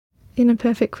In a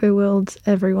perfect queer world,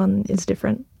 everyone is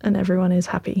different and everyone is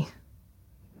happy.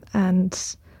 And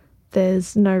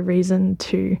there's no reason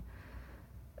to,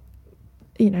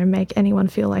 make anyone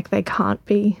feel like they can't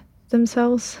be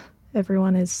themselves.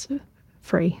 Everyone is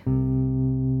free.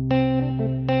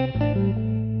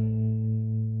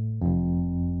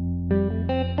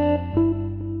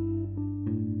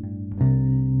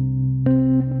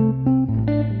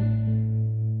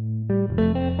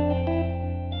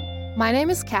 My name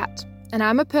is Kat, and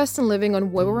I'm a person living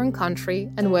on Woiwurrung country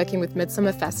and working with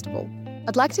Midsummer Festival.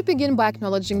 I'd like to begin by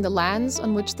acknowledging the lands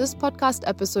on which this podcast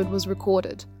episode was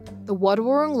recorded, the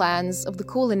Woiwurrung lands of the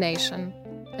Kulin Nation,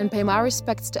 and pay my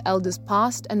respects to elders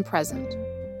past and present.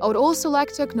 I would also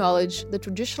like to acknowledge the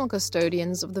traditional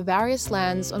custodians of the various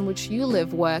lands on which you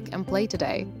live, work, and play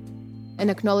today,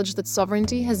 and acknowledge that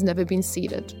sovereignty has never been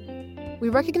ceded. We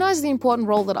recognise the important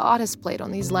role that art has played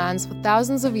on these lands for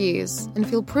thousands of years and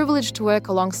feel privileged to work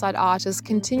alongside artists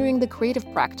continuing the creative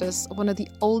practice of one of the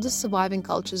oldest surviving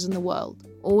cultures in the world.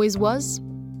 Always was,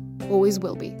 always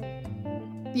will be.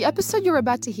 The episode you're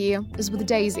about to hear is with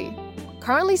Daisy.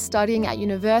 Currently studying at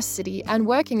university and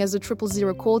working as a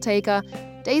 000 call taker,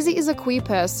 Daisy is a queer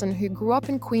person who grew up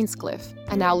in Queenscliff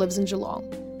and now lives in Geelong.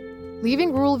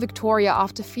 Leaving rural Victoria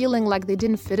after feeling like they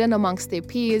didn't fit in amongst their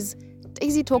peers,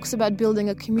 Daisy talks about building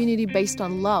a community based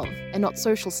on love and not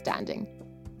social standing,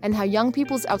 and how young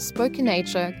people's outspoken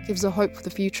nature gives her hope for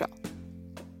the future.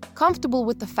 Comfortable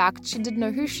with the fact she didn't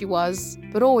know who she was,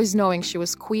 but always knowing she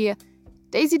was queer,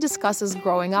 Daisy discusses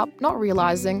growing up not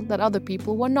realising that other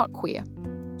people were not queer.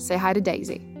 Say hi to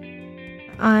Daisy.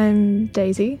 I'm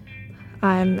Daisy.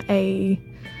 I'm a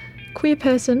queer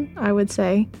person, I would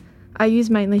say. I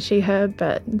use mainly she, her,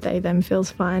 but they, them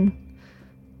feels fine.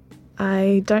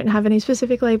 I don't have any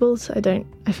specific labels.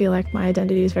 I feel like my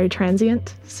identity is very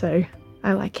transient, so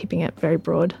I like keeping it very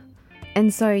broad.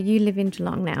 And so you live in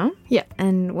Geelong now? Yeah.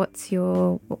 And what's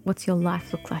your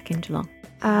life look like in Geelong?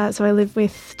 So I live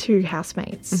with two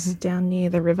housemates down near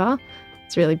the river.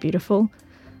 It's really beautiful.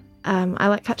 I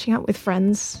like catching up with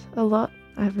friends a lot.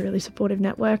 I have a really supportive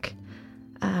network.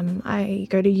 I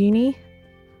go to uni,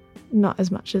 not as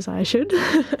much as I should,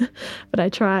 but I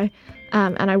try.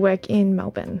 And I work in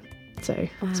Melbourne. So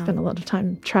I spend a lot of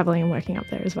time travelling and working up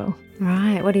there as well.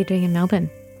 Right. What are you doing in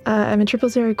Melbourne? I'm a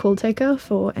 000 call taker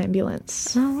for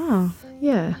ambulance. Oh, wow.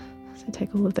 Yeah. So I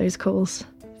take all of those calls.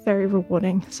 Very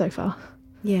rewarding so far.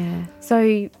 Yeah.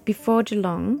 So before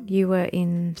Geelong, you were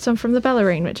in... So I'm from the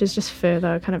Bellarine, which is just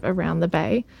further kind of around the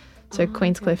bay. So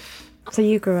Queenscliff. Okay. So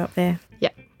you grew up there? Yeah.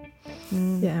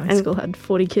 Yeah, my school had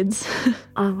 40 kids.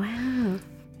 Oh, wow.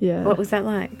 Yeah. What was that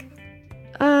like?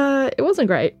 It wasn't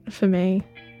great for me.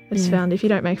 I just found if you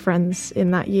don't make friends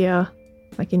in that year,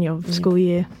 like in your school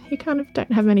year, you kind of don't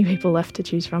have many people left to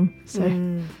choose from.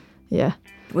 So, yeah.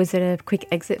 Was it a quick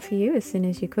exit for you as soon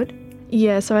as you could?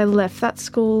 Yeah, so I left that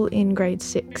school in grade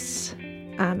 6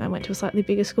 and went to a slightly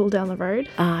bigger school down the road.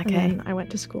 Ah, okay. And then I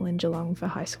went to school in Geelong for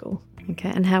high school. Okay,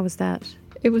 and how was that?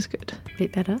 It was good. A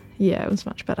bit better? Yeah, it was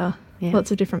much better. Yeah. Lots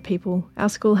of different people. Our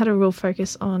school had a real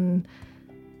focus on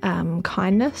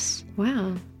kindness.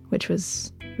 Wow. Which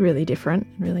was really different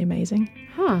and really amazing.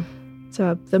 Huh.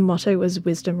 So the motto was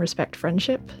wisdom, respect,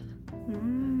 friendship.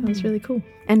 That was really cool.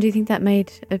 And do you think that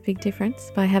made a big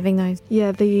difference by having those?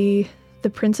 Yeah, the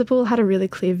principal had a really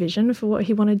clear vision for what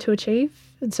he wanted to achieve.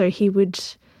 And so he would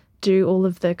do all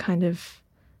of the kind of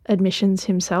admissions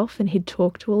himself and he'd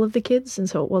talk to all of the kids. And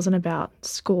so it wasn't about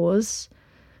scores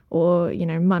or,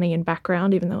 money and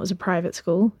background, even though it was a private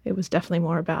school. It was definitely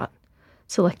more about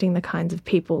selecting the kinds of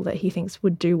people that he thinks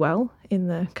would do well in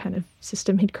the kind of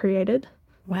system he'd created.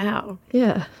 Wow.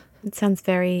 Yeah. It sounds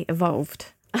very evolved.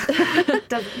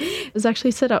 It was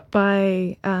actually set up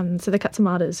by the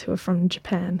Katsamatas, who are from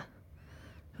Japan.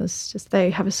 It was just,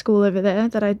 they have a school over there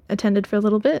that I attended for a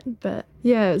little bit. But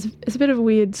yeah, it's a bit of a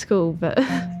weird school, but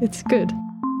it's good.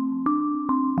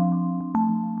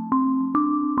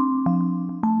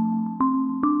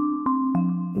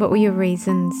 What were your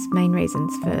main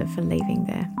reasons for leaving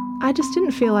there? I just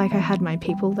didn't feel like I had my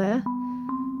people there.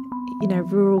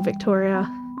 Rural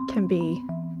Victoria can be,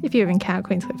 if you ever encounter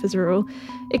Queenscliff as rural,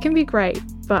 it can be great,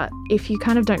 but if you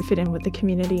kind of don't fit in with the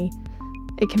community,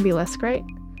 it can be less great.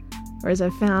 Whereas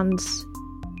I've found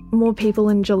more people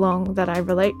in Geelong that I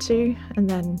relate to, and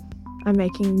then I'm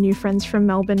making new friends from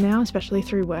Melbourne now, especially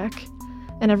through work,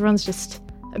 and everyone's just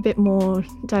a bit more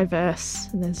diverse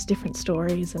and there's different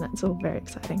stories and it's all very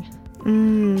exciting.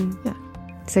 Yeah.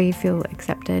 So you feel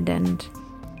accepted and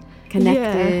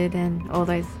connected and all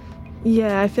those...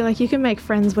 Yeah, I feel like you can make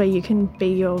friends where you can be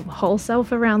your whole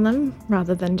self around them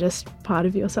rather than just part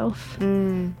of yourself.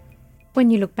 When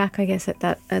you look back, I guess,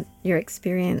 at your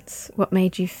experience, what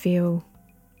made you feel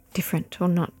different or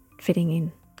not fitting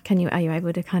in? Are you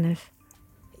able to kind of...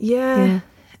 Yeah.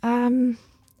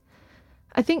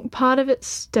 I think part of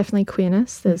it's definitely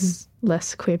queerness. There's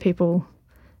less queer people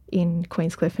in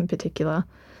Queenscliff in particular.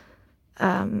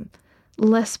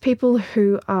 Less people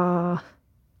who are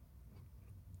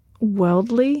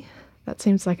worldly. That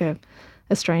seems like a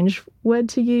strange word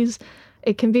to use.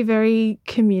 It can be very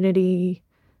community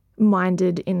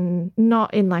minded,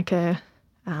 not in like a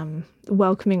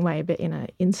welcoming way, but in an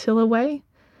insular way.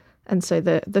 And so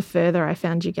the further I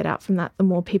found you get out from that, the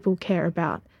more people care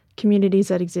about communities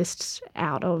that exist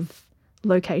out of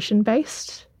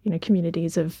location-based,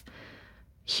 communities of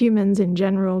humans in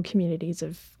general, communities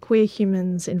of queer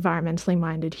humans, environmentally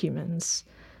minded humans.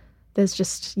 There's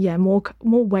just, more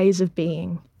ways of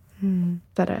being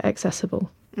that are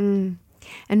accessible. And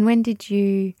when did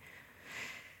you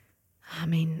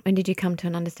come to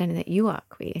an understanding that you are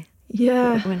queer?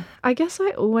 Yeah, I guess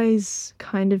I always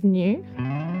kind of knew.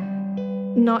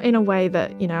 Not in a way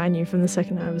that, I knew from the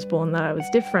second I was born that I was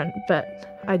different,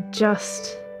 but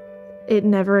it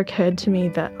never occurred to me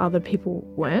that other people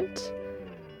weren't.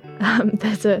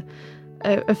 There's a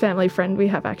family friend we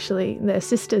have, actually. They're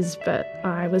sisters, but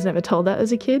I was never told that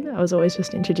as a kid. I was always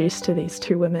just introduced to these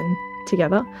two women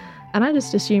together, and I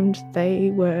just assumed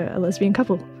they were a lesbian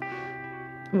couple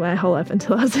my whole life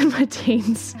until I was in my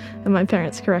teens, and my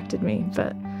parents corrected me.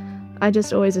 But I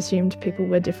just always assumed people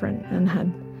were different and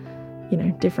had,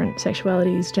 different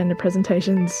sexualities, gender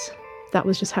presentations. That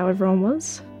was just how everyone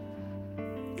was.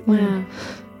 Wow.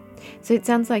 So it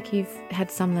sounds like you've had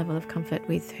some level of comfort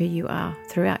with who you are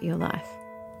throughout your life.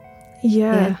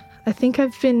 Yeah. I think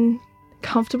I've been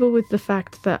comfortable with the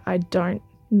fact that I don't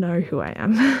know who I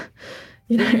am.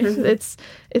 It's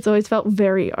always felt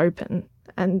very open.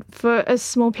 And for a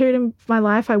small period in my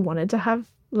life, I wanted to have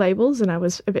labels, and I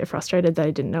was a bit frustrated that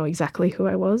I didn't know exactly who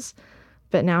I was.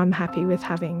 But now I'm happy with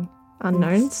having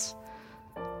unknowns,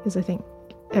 because I think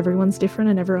everyone's different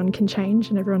and everyone can change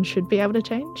and everyone should be able to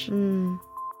change.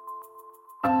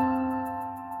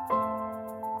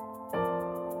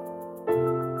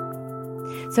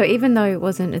 So even though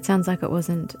it sounds like it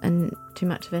wasn't too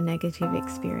much of a negative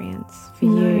experience for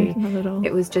you. Not at all.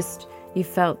 It was just you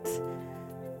felt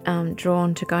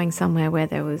drawn to going somewhere where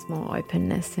there was more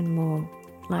openness and more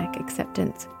like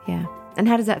acceptance. Yeah. And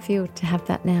how does that feel to have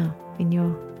that now in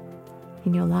your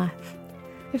life?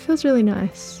 It feels really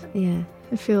nice. Yeah.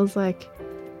 It feels like,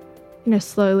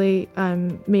 slowly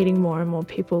I'm meeting more and more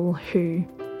people who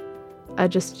are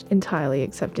just entirely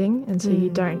accepting, and so you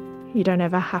don't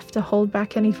ever have to hold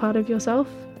back any part of yourself,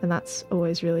 and that's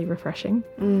always really refreshing.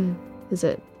 Is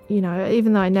it,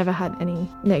 even though I never had any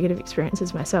negative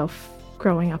experiences myself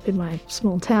growing up in my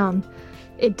small town,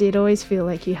 it did always feel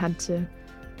like you had to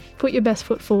put your best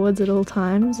foot forwards at all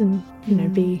times and,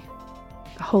 be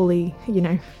wholly,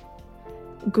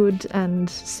 good and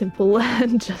simple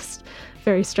and just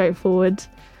very straightforward,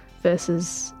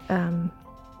 versus,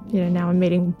 now I'm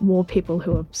meeting more people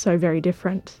who are so very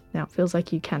different. Now it feels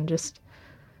like you can just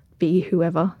be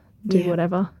whoever, do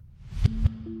whatever.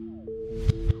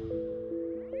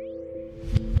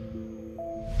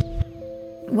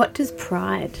 What does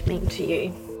pride mean to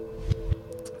you?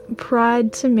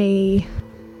 Pride to me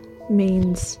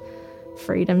means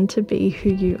freedom to be who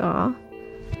you are.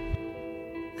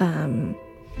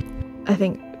 I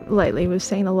think lately we've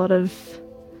seen a lot of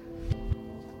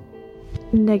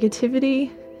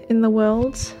negativity in the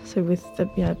world. So with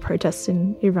the protests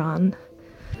in Iran,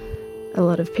 a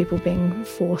lot of people being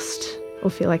forced or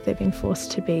feel like they're being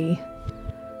forced to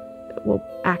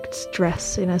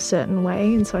dress in a certain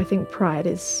way. And so I think pride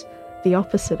is the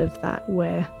opposite of that,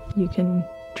 where you can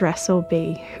dress or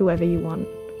be whoever you want.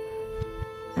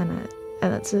 And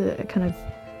it's a kind of,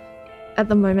 at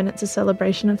the moment it's a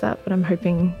celebration of that, but I'm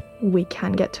hoping we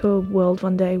can get to a world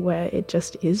one day where it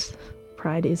just is.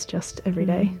 Pride is just every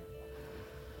day.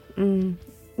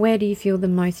 Where do you feel the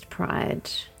most pride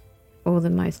or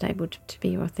the most able to be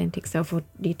your authentic self, or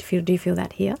do you feel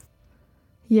that here?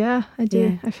 Yeah, I do.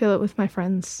 Yeah. I feel it with my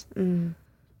friends.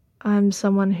 I'm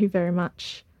someone who very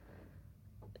much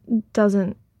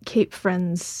doesn't keep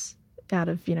friends out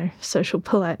of, social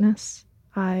politeness.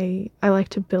 I like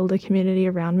to build a community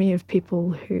around me of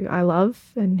people who I love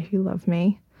and who love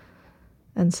me.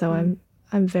 And so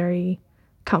I'm very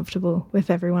comfortable with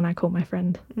everyone I call my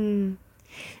friend.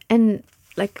 And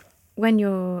like when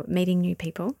you're meeting new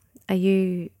people, are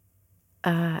you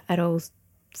at all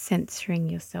censoring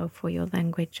yourself or your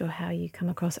language or how you come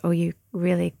across, or are you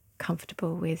really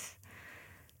comfortable with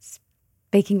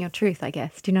speaking your truth, I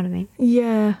guess? Do you know what I mean?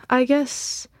 Yeah, I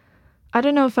guess I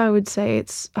don't know if I would say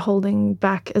it's holding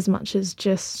back as much as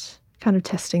just kind of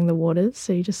testing the waters.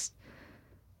 So you just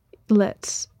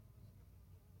let,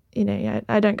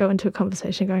 I don't go into a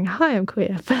conversation going, "Hi, I'm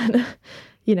queer," but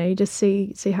you just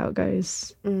see how it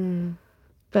goes.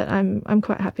 But I'm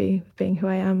quite happy being who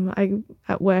I am.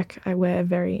 At work I wear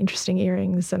very interesting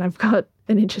earrings and I've got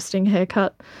an interesting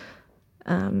haircut,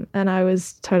 and I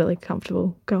was totally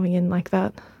comfortable going in like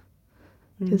that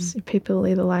because people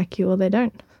either like you or they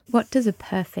don't. What does a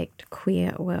perfect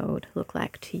queer world look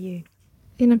like to you?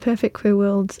 In a perfect queer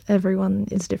world, everyone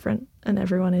is different and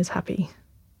everyone is happy,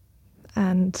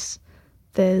 and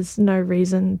there's no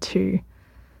reason to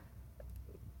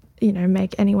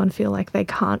make anyone feel like they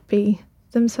can't be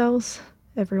themselves.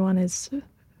 Everyone is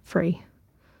free.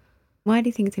 Why do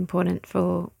you think it's important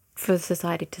for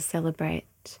society to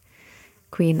celebrate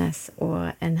queerness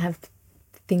and have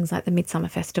things like the Midsummer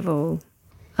Festival?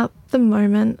 At the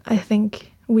moment, I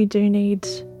think we do need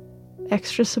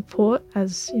extra support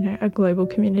as, a global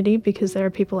community, because there are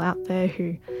people out there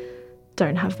who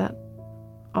don't have that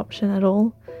option at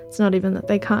all. It's not even that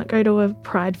they can't go to a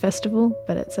pride festival,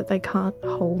 but it's that they can't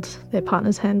hold their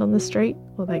partner's hand on the street,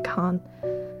 or they can't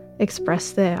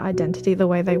express their identity the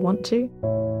way they want to.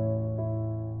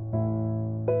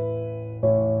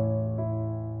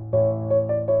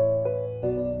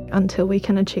 Until we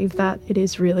can achieve that, it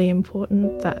is really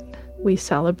important that we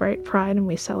celebrate pride and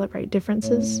we celebrate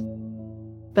differences.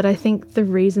 But I think the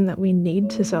reason that we need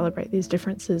to celebrate these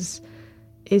differences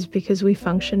is because we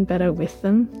function better with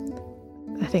them.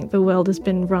 I think the world has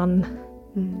been run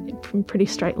from pretty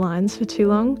straight lines for too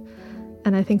long,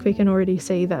 and I think we can already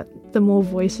see that the more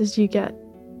voices you get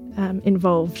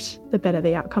involved, the better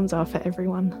the outcomes are for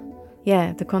everyone.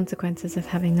 Yeah, the consequences of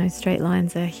having those straight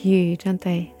lines are huge, aren't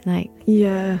they?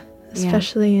 Yeah,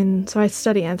 especially so I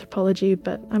study anthropology,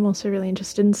 but I'm also really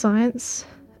interested in science,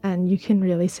 and you can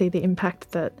really see the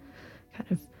impact that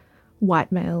kind of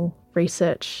white male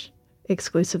research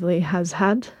exclusively has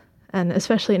had. And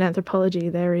especially in anthropology,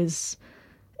 there is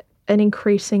an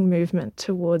increasing movement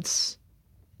towards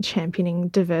championing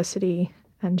diversity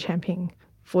and championing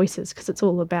voices, because it's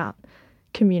all about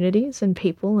communities and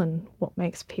people and what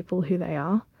makes people who they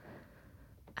are.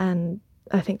 And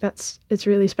I think it's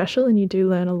really special, and you do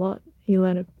learn a lot. You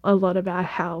learn a lot about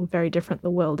how very different the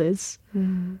world is.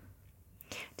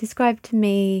 Describe to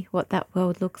me what that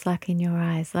world looks like in your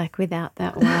eyes, like without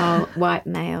that white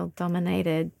male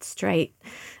dominated straight,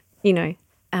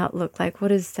 outlook. Like, what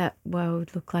does that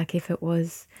world look like if it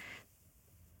was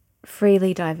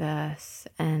freely diverse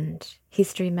and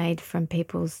history made from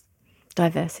people's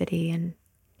diversity and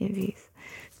views?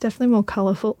 Definitely more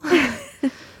colourful.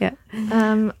 Yeah.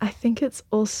 I think it's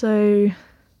also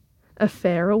a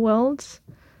fairer world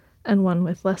and one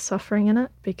with less suffering in it,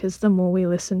 because the more we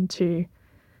listen to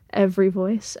every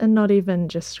voice, and not even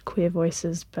just queer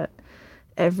voices, but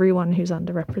everyone who's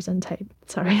underrepresented,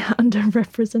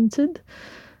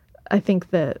 I think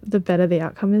the better the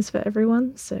outcome is for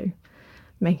everyone. So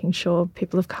making sure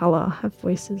people of colour have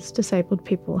voices, disabled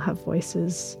people have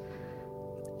voices,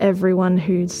 everyone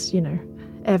who's,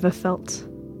 ever felt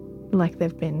like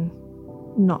they've been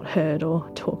not heard or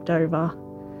talked over,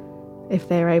 if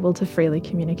they're able to freely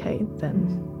communicate,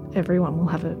 then everyone will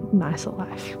have a nicer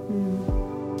life.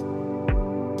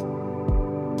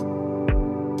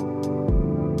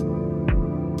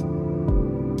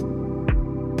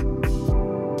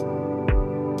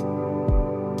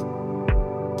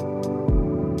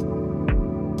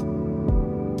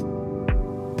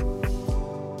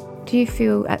 Do you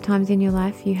feel at times in your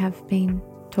life you have been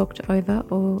talked over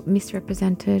or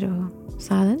misrepresented or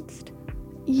silenced?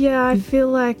 Yeah, I feel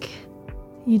like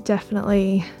you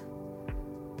definitely,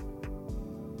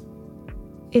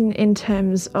 in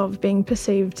terms of being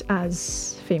perceived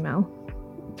as female,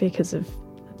 because of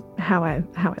how I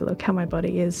look, how my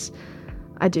body is,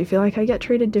 I do feel like I get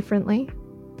treated differently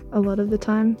a lot of the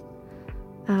time.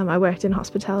 I worked in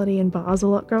hospitality and bars a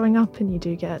lot growing up, and you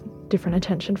do get different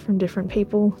attention from different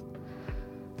people.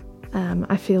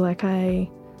 I feel like one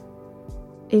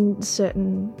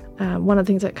of the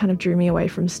things that kind of drew me away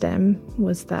from STEM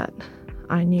was that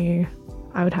I knew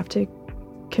I would have to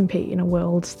compete in a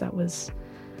world that was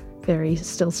very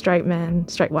still straight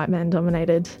white man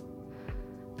dominated.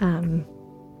 And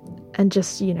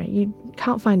just, you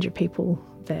can't find your people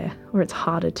there, or it's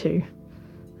harder to.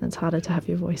 And it's harder to have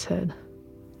your voice heard.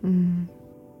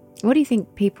 What do you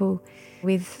think people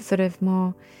with sort of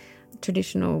more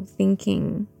traditional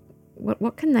thinking,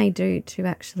 what can they do to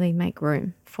actually make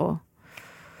room for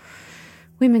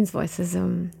women's voices,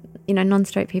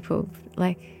 non-straight people,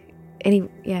 like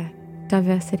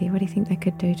diversity? What do you think they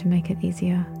could do to make it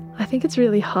easier? I think it's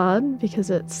really hard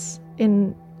because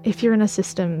if you're in a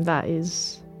system that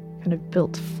is kind of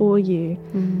built for you,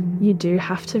 you do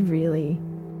have to really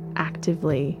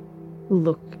actively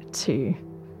look to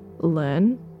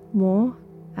learn more,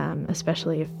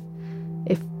 especially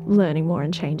if learning more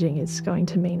and changing is going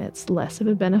to mean it's less of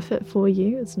a benefit for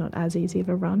you. It's not as easy of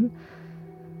a run.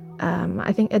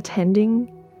 I think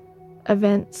attending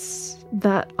events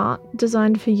that aren't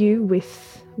designed for you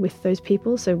with those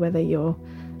people, so whether you're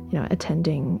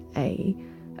attending a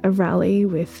rally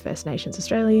with First Nations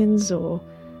Australians or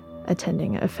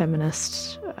attending a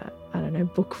feminist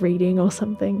book reading or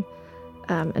something,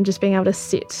 and just being able to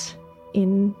sit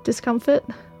in discomfort,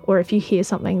 or if you hear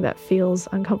something that feels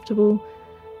uncomfortable,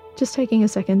 just taking a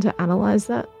second to analyse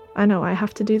that. I know I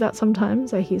have to do that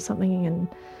sometimes. I hear something and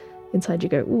inside you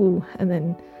go, ooh, and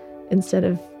then instead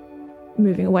of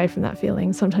moving away from that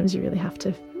feeling, sometimes you really have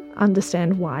to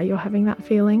understand why you're having that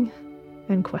feeling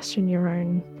and question your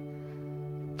own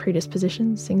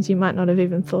predispositions, things you might not have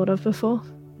even thought of before.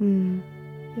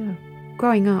 Yeah.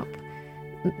 Growing up,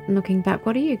 looking back,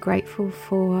 what are you grateful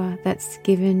for that's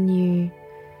given you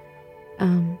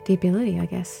the ability, I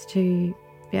guess, to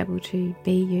be able to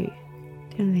be you?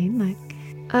 Do you know what I mean?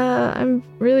 I'm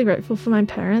really grateful for my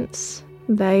parents.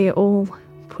 They all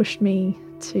pushed me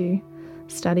to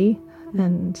study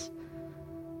and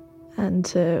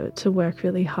to work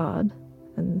really hard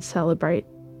and celebrate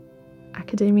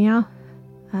academia.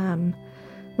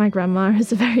 My grandma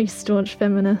is a very staunch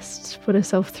feminist, put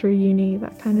herself through uni,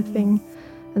 that kind of thing.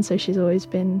 And so she's always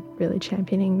been really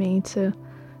championing me to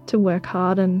work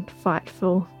hard and fight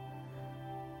for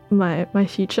my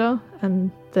future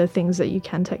and the things that you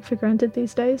can take for granted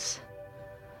these days.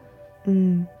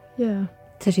 Yeah.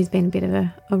 So she's been a bit of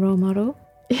a role model?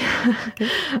 Yeah.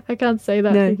 I can't say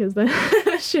that because then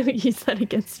she'll use that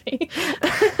against me.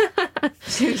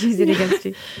 She'll use it against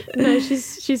you. No,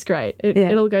 she's great.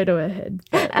 It'll go to her head.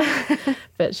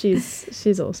 But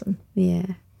she's awesome. Yeah.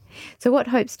 So what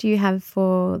hopes do you have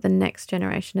for the next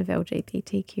generation of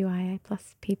LGBTQIA+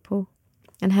 people,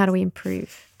 and how do we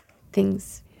improve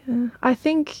things? Yeah. I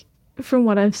think from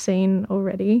what I've seen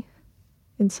already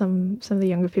in some of the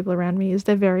younger people around me is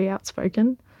they're very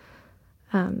outspoken.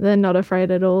 They're not afraid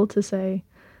at all to say,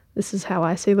 this is how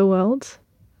I see the world,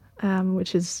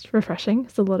 which is refreshing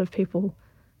because a lot of people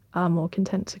are more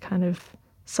content to kind of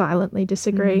silently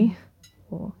disagree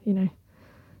or,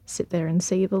 sit there and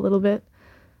seethe a little bit.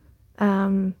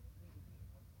 I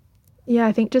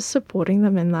think just supporting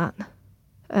them in that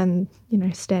and,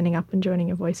 standing up and joining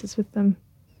your voices with them.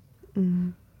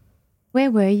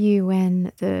 Where were you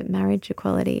when the Marriage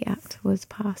Equality Act was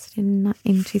passed in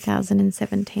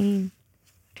 2017?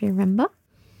 Do you remember?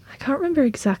 I can't remember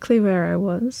exactly where I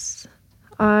was.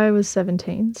 I was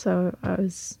 17, so I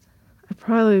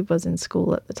probably was in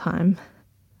school at the time.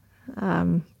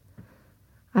 I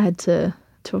had to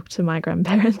talk to my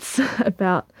grandparents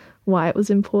about why it was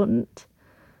important,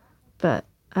 but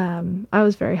I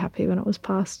was very happy when it was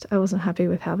passed. I wasn't happy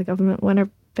with how the government went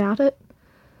about it,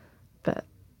 but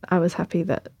I was happy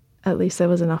that at least there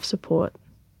was enough support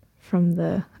from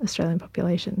the Australian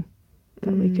population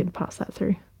that we could pass that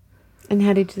through. And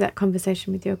how did you do that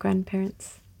conversation with your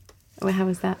grandparents? Or how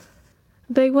was that?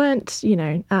 They weren't,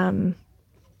 they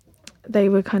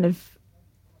were kind of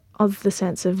the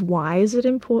sense of why is it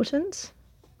important?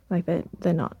 Like they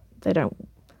don't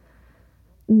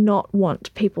not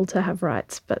want people to have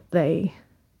rights, but they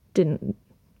didn't,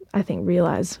 I think,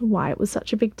 realise why it was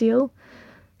such a big deal.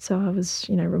 So I was,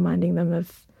 reminding them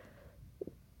of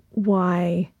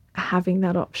why having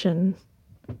that option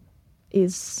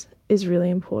is really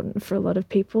important for a lot of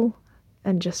people,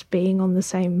 and just being on the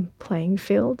same playing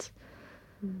field.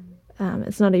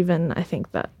 It's not even, I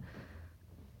think, that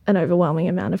an overwhelming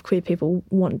amount of queer people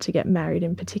want to get married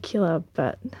in particular,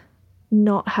 but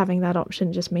not having that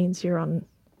option just means you're on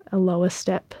a lower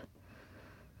step.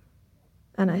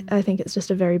 And I think it's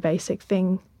just a very basic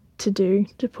thing to do,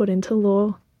 to put into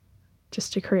law,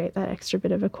 just to create that extra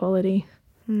bit of equality.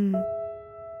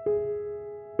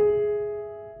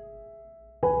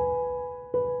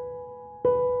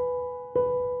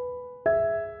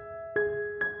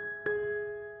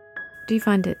 Do you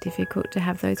find it difficult to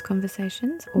have those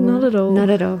conversations? Or? Not at all. Not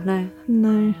at all, no.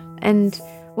 No. And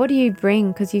what do you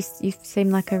bring? Because you seem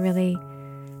like a really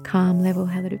calm,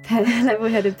 level-headed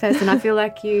person. I feel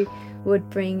like you would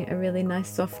bring a really nice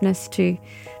softness to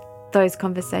those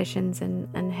conversations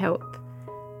and help.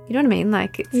 You know what I mean?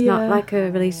 Like, it's not like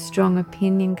a really strong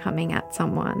opinion coming at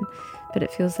someone, but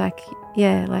it feels like,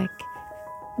 it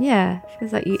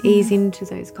feels like you ease into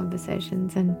those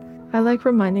conversations. And I like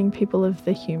reminding people of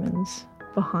the humans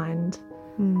behind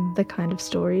the kind of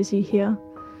stories you hear.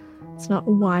 It's not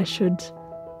why should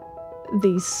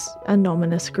these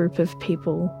anonymous group of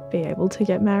people be able to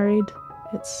get married.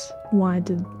 It's why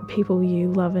did people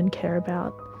you love and care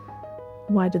about,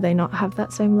 why do they not have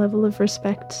that same level of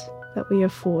respect that we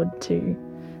afford to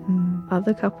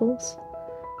other couples?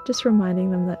 Just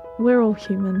reminding them that we're all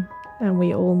human and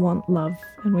we all want love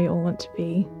and we all want to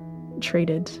be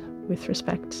treated with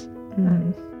respect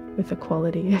and with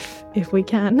equality if we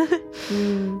can.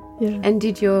 Yeah. And do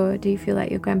you feel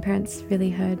like your grandparents really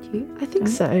heard you? I think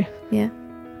so. Yeah.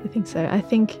 I think so. I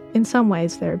think in some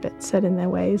ways they're a bit set in their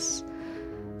ways,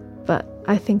 but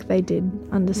I think they did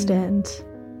understand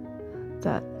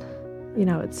that, you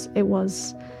know, it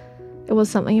was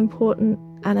something important,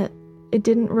 and it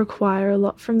didn't require a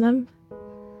lot from them.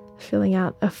 Filling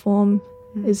out a form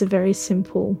is a very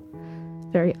simple,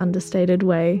 very understated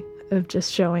way of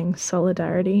just showing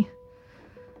solidarity,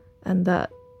 and that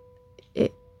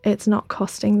it's not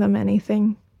costing them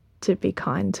anything to be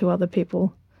kind to other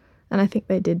people. And I think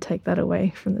they did take that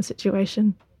away from the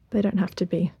situation. They don't have to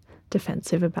be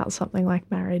defensive about something like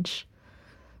marriage.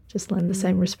 Just lend the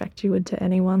same respect you would to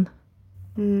anyone.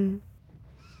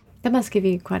 That must give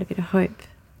you quite a bit of hope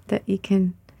that you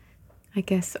can, I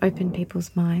guess, open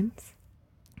people's minds.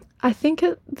 I think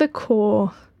at the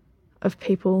core of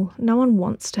people, no one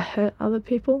wants to hurt other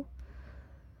people.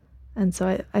 And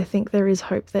so I think there is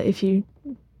hope that if you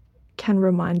can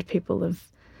remind people of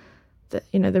the,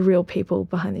 you know, the real people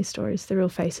behind these stories, the real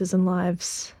faces and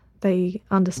lives, they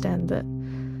understand that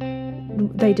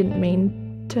they didn't mean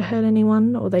to hurt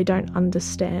anyone, or they don't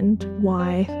understand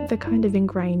why the kind of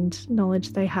ingrained knowledge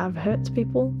they have hurts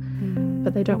people,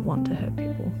 but they don't want to hurt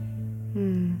people.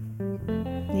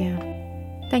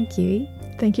 Yeah. Thank you.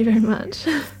 Thank you very much.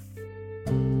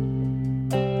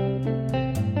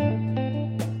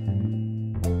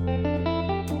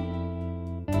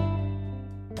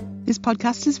 This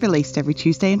podcast is released every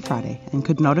Tuesday and Friday and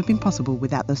could not have been possible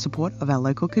without the support of our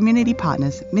local community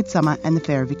partners, Midsummer and the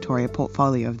Fairer Victoria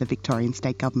portfolio of the Victorian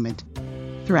State Government.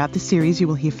 Throughout the series you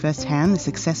will hear firsthand the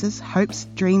successes, hopes,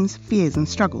 dreams, fears and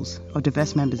struggles of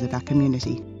diverse members of our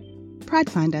community. Pride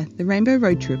Finder, the Rainbow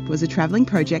Road Trip, was a travelling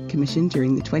project commissioned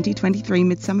during the 2023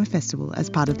 Midsummer Festival as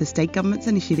part of the State Government's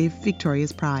initiative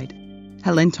Victoria's Pride.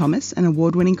 Helen Thomas, an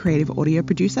award-winning creative audio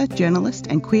producer, journalist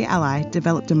and queer ally,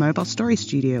 developed a mobile story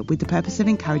studio with the purpose of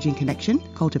encouraging connection,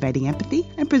 cultivating empathy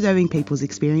and preserving people's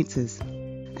experiences.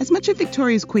 As much of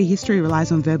Victoria's queer history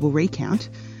relies on verbal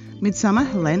recount, Midsummer,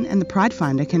 Helen and the Pride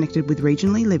Finder connected with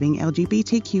regionally living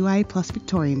LGBTQIA+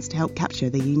 Victorians to help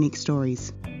capture their unique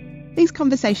stories. These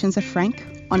conversations are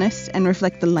frank, honest and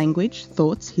reflect the language,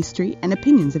 thoughts, history and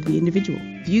opinions of the individual.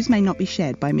 Views may not be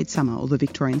shared by Midsummer or the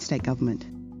Victorian State Government.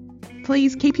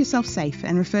 Please keep yourself safe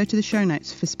and refer to the show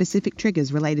notes for specific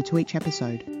triggers related to each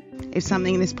episode. If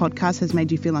something in this podcast has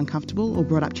made you feel uncomfortable or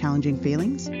brought up challenging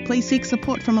feelings, please seek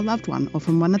support from a loved one or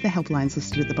from one of the helplines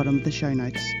listed at the bottom of the show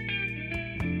notes.